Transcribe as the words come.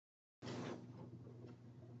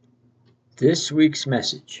This week's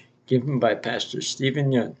message, given by Pastor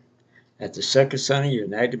Stephen Yun at the Succotash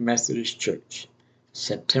United Methodist Church,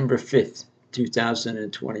 September 5th,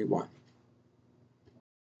 2021.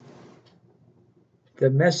 The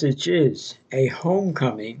message is A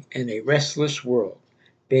Homecoming in a Restless World,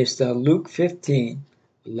 based on Luke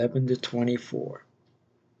 15:11-24.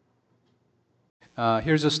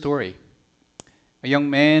 Here's a story. A young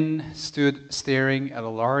man stood staring at a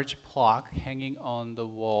large clock hanging on the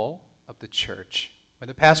wall of the church. When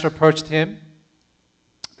the pastor approached him,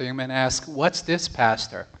 the young man asked, "What's this,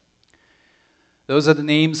 pastor?" "Those are the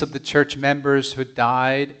names of the church members who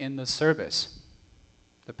died in the service,"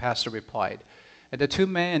 the pastor replied. And the two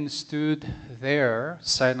men stood there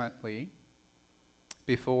silently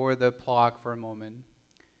before the clock for a moment.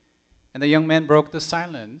 And the young man broke the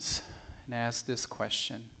silence and asked this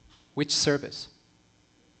question: "Which service?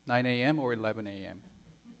 9 a.m. or 11 a.m.?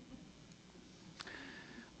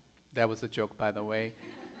 That was a joke, by the way.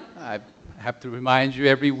 I have to remind you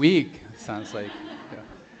every week, sounds like. Yeah.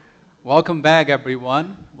 Welcome back,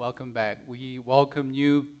 everyone. Welcome back. We welcome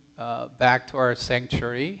you back to our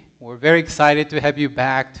sanctuary. We're very excited to have you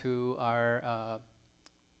back to our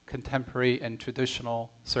contemporary and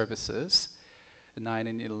traditional services, 9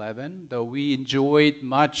 and 11, though we enjoyed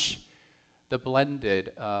much the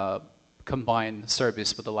blended combined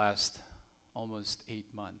service for the last almost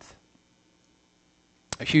 8 months.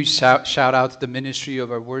 A huge shout out to the ministry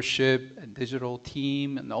of our worship and digital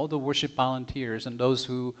team and all the worship volunteers and those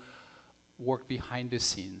who work behind the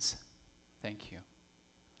scenes. Thank you.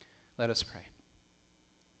 Let us pray.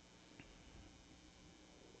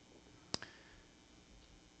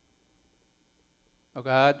 Oh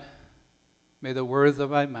God, may the words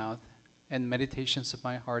of my mouth and meditations of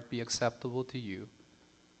my heart be acceptable to you,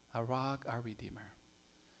 our rock, our redeemer.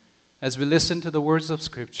 As we listen to the words of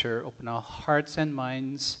Scripture, open our hearts and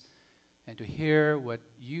minds and to hear what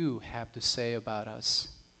you have to say about us.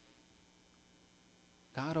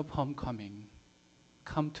 God of homecoming,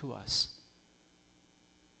 come to us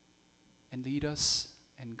and lead us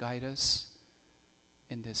and guide us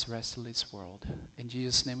in this restless world. In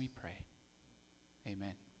Jesus' name we pray.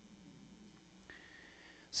 Amen.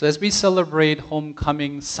 So as we celebrate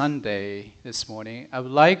Homecoming Sunday this morning, I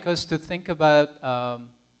would like us to think about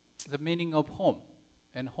the meaning of home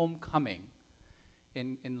and homecoming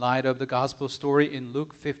in light of the gospel story in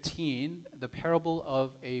Luke 15, the parable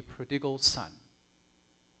of a prodigal son.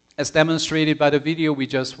 As demonstrated by the video we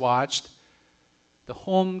just watched, the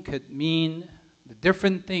home could mean the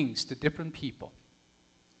different things to different people.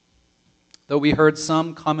 Though we heard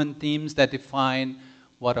some common themes that define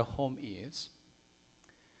what a home is.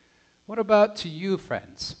 What about to you,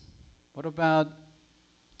 friends? What about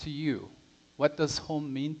to you? What does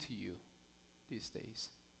home mean to you these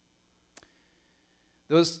days?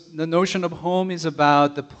 The notion of home is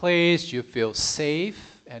about the place you feel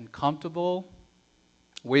safe and comfortable,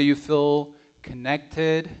 where you feel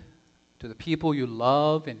connected to the people you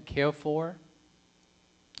love and care for.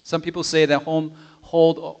 Some people say that home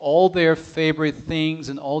hold all their favorite things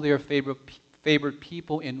and all their favorite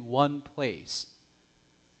people in one place.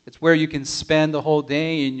 It's where you can spend the whole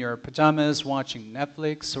day in your pajamas watching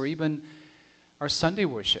Netflix or even our Sunday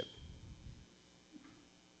worship.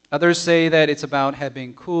 Others say that it's about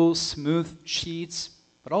having cool, smooth sheets,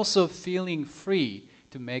 but also feeling free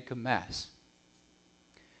to make a mess.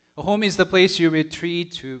 A home is the place you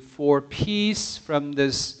retreat to for peace from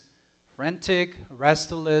this frantic,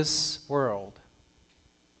 restless world.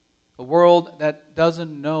 A world that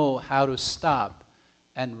doesn't know how to stop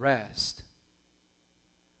and rest.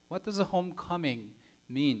 What does a homecoming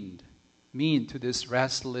mean to this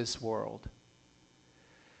restless world?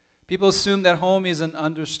 People assume that home is an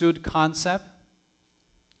understood concept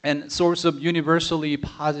and source of universally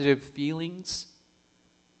positive feelings.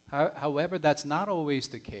 However, that's not always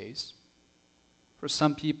the case. For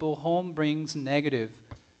some people, home brings negative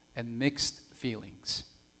and mixed feelings.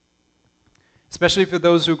 Especially for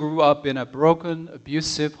those who grew up in a broken,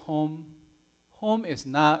 abusive home, home is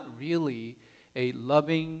not really a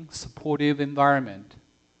loving, supportive environment.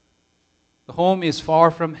 The home is far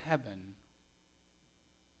from heaven.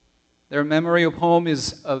 Their memory of home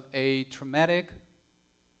is of a traumatic,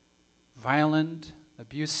 violent,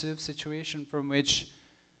 abusive situation from which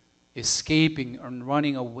escaping and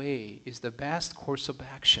running away is the best course of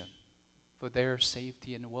action for their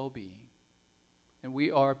safety and well-being. And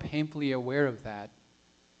we are painfully aware of that.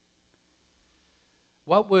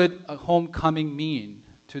 What would a homecoming mean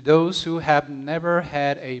to those who have never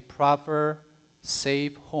had a proper,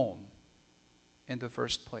 safe home in the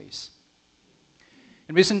first place?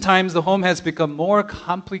 In recent times, the home has become a more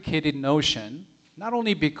complicated notion not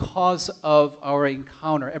only because of our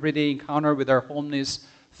everyday encounter with our homeless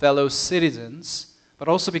fellow citizens, but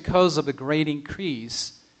also because of the great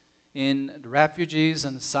increase in the refugees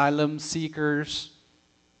and asylum seekers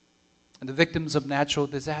and the victims of natural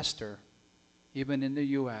disaster, even in the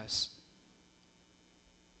U.S.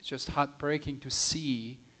 It's just heartbreaking to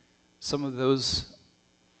see some of those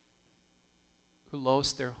who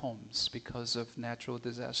lost their homes because of natural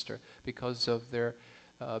disaster, because of the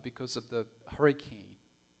hurricane.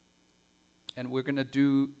 And we're going to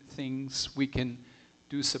do things we can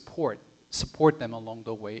do support them along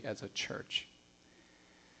the way as a church.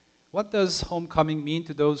 What does homecoming mean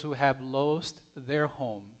to those who have lost their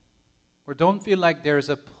home or don't feel like there's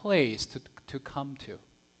a place to come to?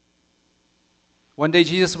 One day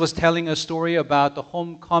Jesus was telling a story about the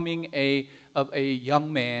homecoming of a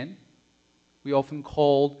young man we often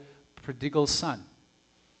called prodigal son.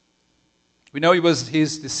 We know it was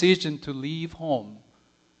his decision to leave home,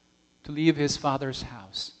 to leave his father's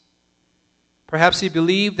house. Perhaps he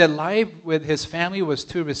believed that life with his family was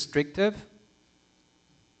too restrictive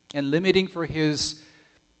and limiting for his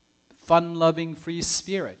fun-loving free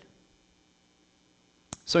spirit.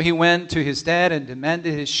 So he went to his dad and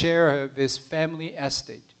demanded his share of his family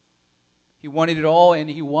estate. He wanted it all, and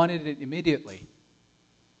he wanted it immediately.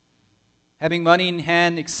 Having money in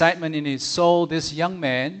hand, excitement in his soul, this young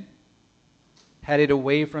man headed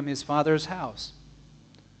away from his father's house.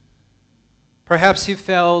 Perhaps he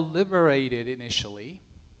felt liberated initially.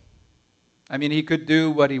 I mean, he could do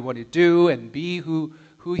what he wanted to do and be who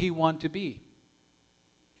he wanted to be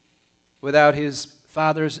without his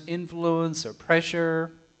father's influence or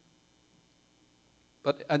pressure.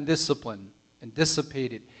 But undisciplined and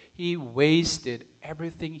dissipated, he wasted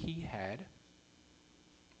everything he had.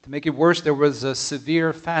 To make it worse, there was a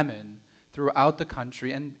severe famine throughout the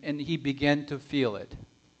country, and he began to feel it.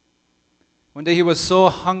 One day he was so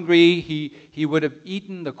hungry, he would have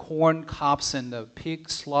eaten the corn cobs and the pig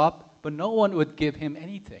slop, but no one would give him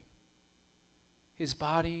anything. His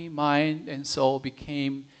body, mind, and soul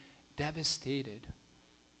became devastated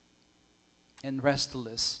and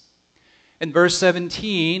restless. In verse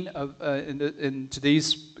 17, in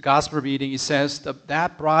today's gospel reading, it says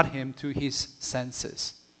that brought him to his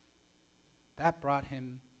senses. That brought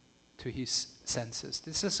him to his senses.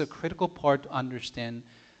 This is a critical part to understand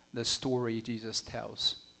the story Jesus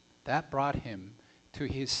tells. That brought him to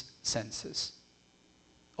his senses.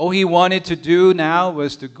 All he wanted to do now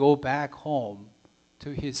was to go back home to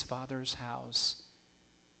his father's house.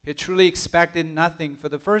 He truly expected nothing. For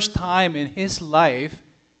the first time in his life,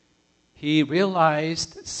 he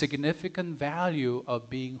realized significant value of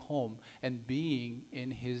being home and being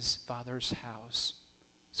in his father's house.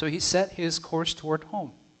 So he set his course toward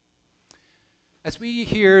home. As we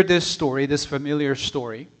hear this story, this familiar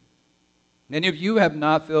story, many of you may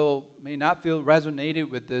not feel resonated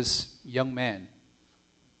with this young man,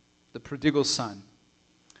 the prodigal son.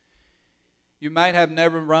 You might have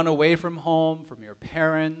never run away from home, from your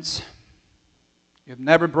parents. You've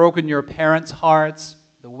never broken your parents' hearts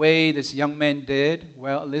the way this young man did,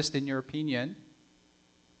 well, at least in your opinion.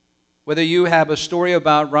 Whether you have a story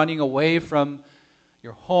about running away from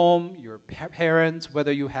your home, your parents,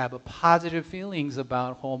 whether you have a positive feelings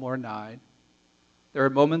about home or not, there are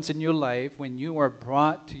moments in your life when you are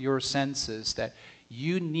brought to your senses that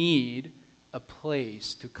you need a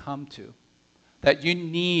place to come to, that you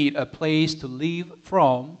need a place to leave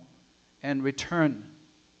from and return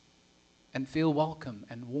and feel welcome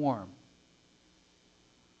and warm.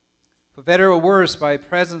 For better or worse, by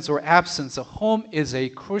presence or absence, a home is a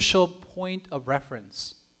crucial point of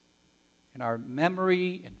reference in our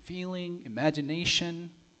memory and feeling,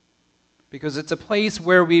 imagination, because it's a place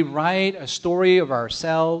where we write a story of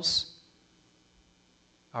ourselves,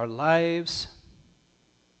 our lives.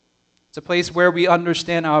 It's a place where we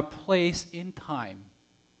understand our place in time.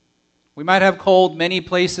 We might have called many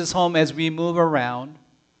places home as we move around.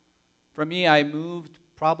 For me, I moved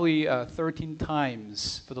probably 13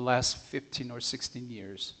 times for the last 15 or 16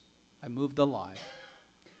 years. I moved a lot.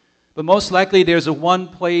 But most likely there's a one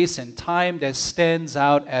place and time that stands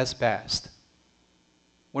out as best.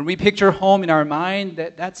 When we picture home in our mind,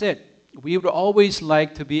 that's it. We would always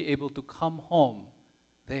like to be able to come home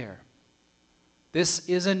there. This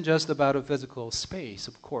isn't just about a physical space,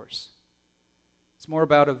 of course. It's more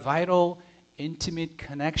about a vital, intimate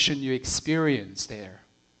connection you experience there.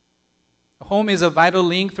 A home is a vital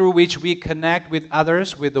link through which we connect with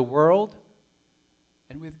others, with the world,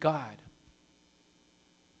 and with God.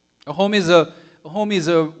 A home is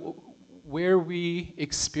where we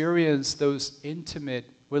experience those intimate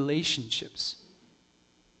relationships.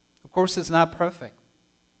 Of course, it's not perfect.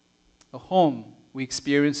 A home we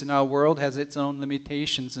experience in our world has its own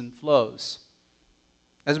limitations and flaws.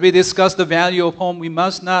 As we discuss the value of home, we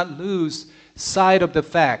must not lose sight of the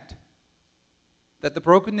fact that the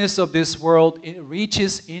brokenness of this world, it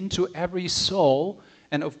reaches into every soul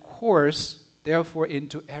and, of course, therefore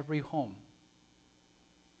into every home.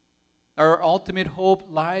 Our ultimate hope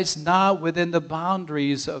lies not within the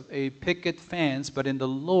boundaries of a picket fence, but in the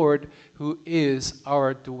Lord who is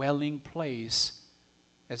our dwelling place,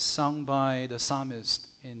 as sung by the psalmist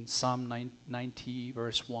in Psalm 90,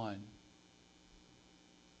 verse 1.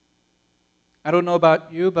 I don't know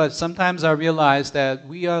about you, but sometimes I realize that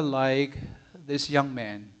we are like this young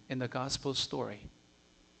man in the gospel story,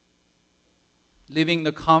 living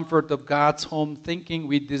the comfort of God's home, thinking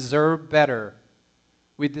we deserve better,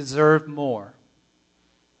 we deserve more.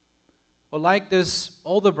 Or like this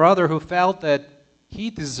older brother who felt that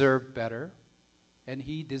he deserved better and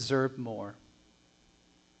he deserved more.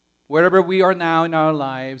 Wherever we are now in our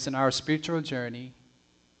lives, in our spiritual journey,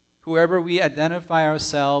 whoever we identify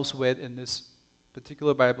ourselves with in this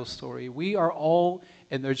particular Bible story, we are all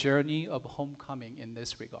in the journey of homecoming in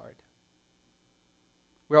this regard.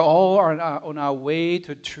 We're all on our way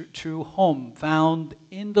to true home found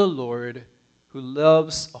in the Lord who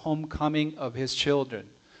loves homecoming of His children.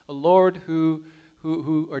 A Lord who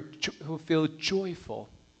feels joyful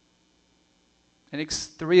and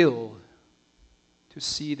thrilled to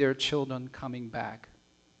see their children coming back.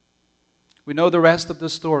 We know the rest of the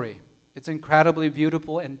story. It's incredibly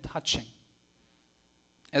beautiful and touching.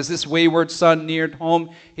 As this wayward son neared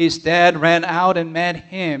home, his dad ran out and met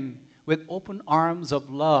him with open arms of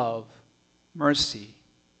love, mercy,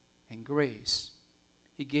 and grace.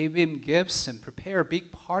 He gave him gifts and prepared a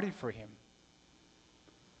big party for him.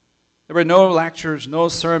 There were no lectures, no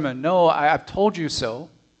sermon, no I've told you so,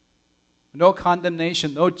 no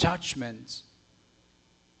condemnation, no judgments,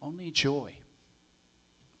 only joy,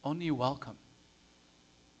 only welcome.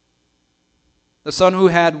 The son who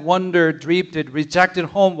had wandered, drifted, rejected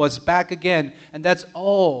home was back again, and that's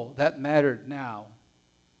all that mattered now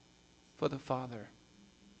for the father.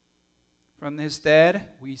 From his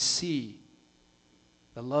dad, we see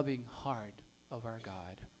the loving heart of our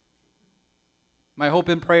God. My hope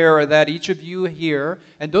and prayer are that each of you here,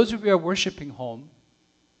 and those of you who are worshiping home,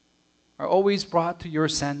 are always brought to your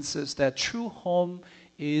senses that true home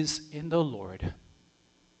is in the Lord.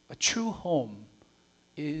 A true home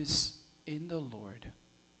is in the Lord.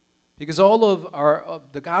 Because all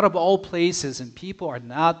of the God of all places and people are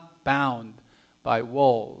not bound by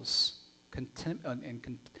walls and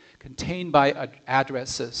contained by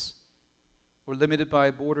addresses or limited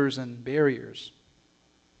by borders and barriers.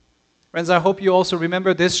 Friends, I hope you also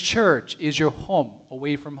remember this church is your home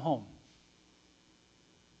away from home.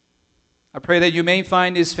 I pray that you may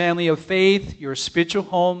find this family of faith, your spiritual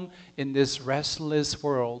home in this restless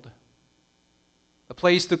world. A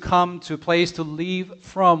place to come to, a place to leave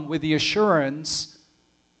from with the assurance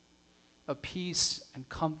of peace and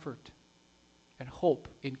comfort and hope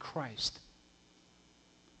in Christ.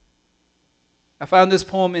 I found this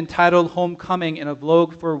poem entitled Homecoming in a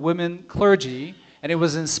blog for women clergy, and it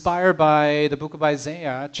was inspired by the book of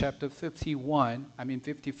Isaiah, chapter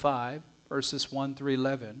 55, verses 1 through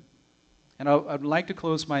 11. And I'd like to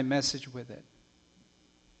close my message with it.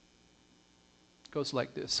 It goes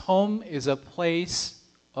like this. Home is a place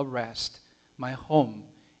of rest. My home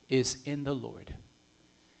is in the Lord.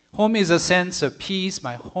 Home is a sense of peace.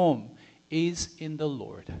 My home is in the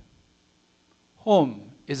Lord.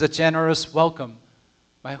 Home is a generous welcome.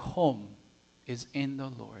 My home is in the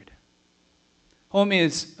Lord. Home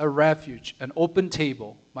is a refuge, an open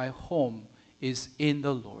table. My home is in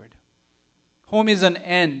the Lord. Home is an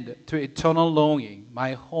end to eternal longing.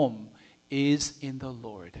 My home is in the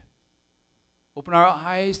Lord. Open our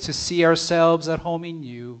eyes to see ourselves at home in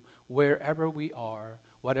you, wherever we are,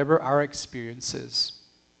 whatever our experiences.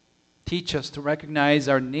 Teach us to recognize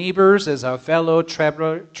our neighbors as our fellow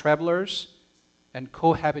travelers and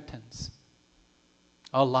cohabitants,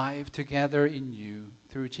 alive together in you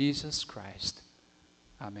through Jesus Christ.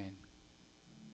 Amen.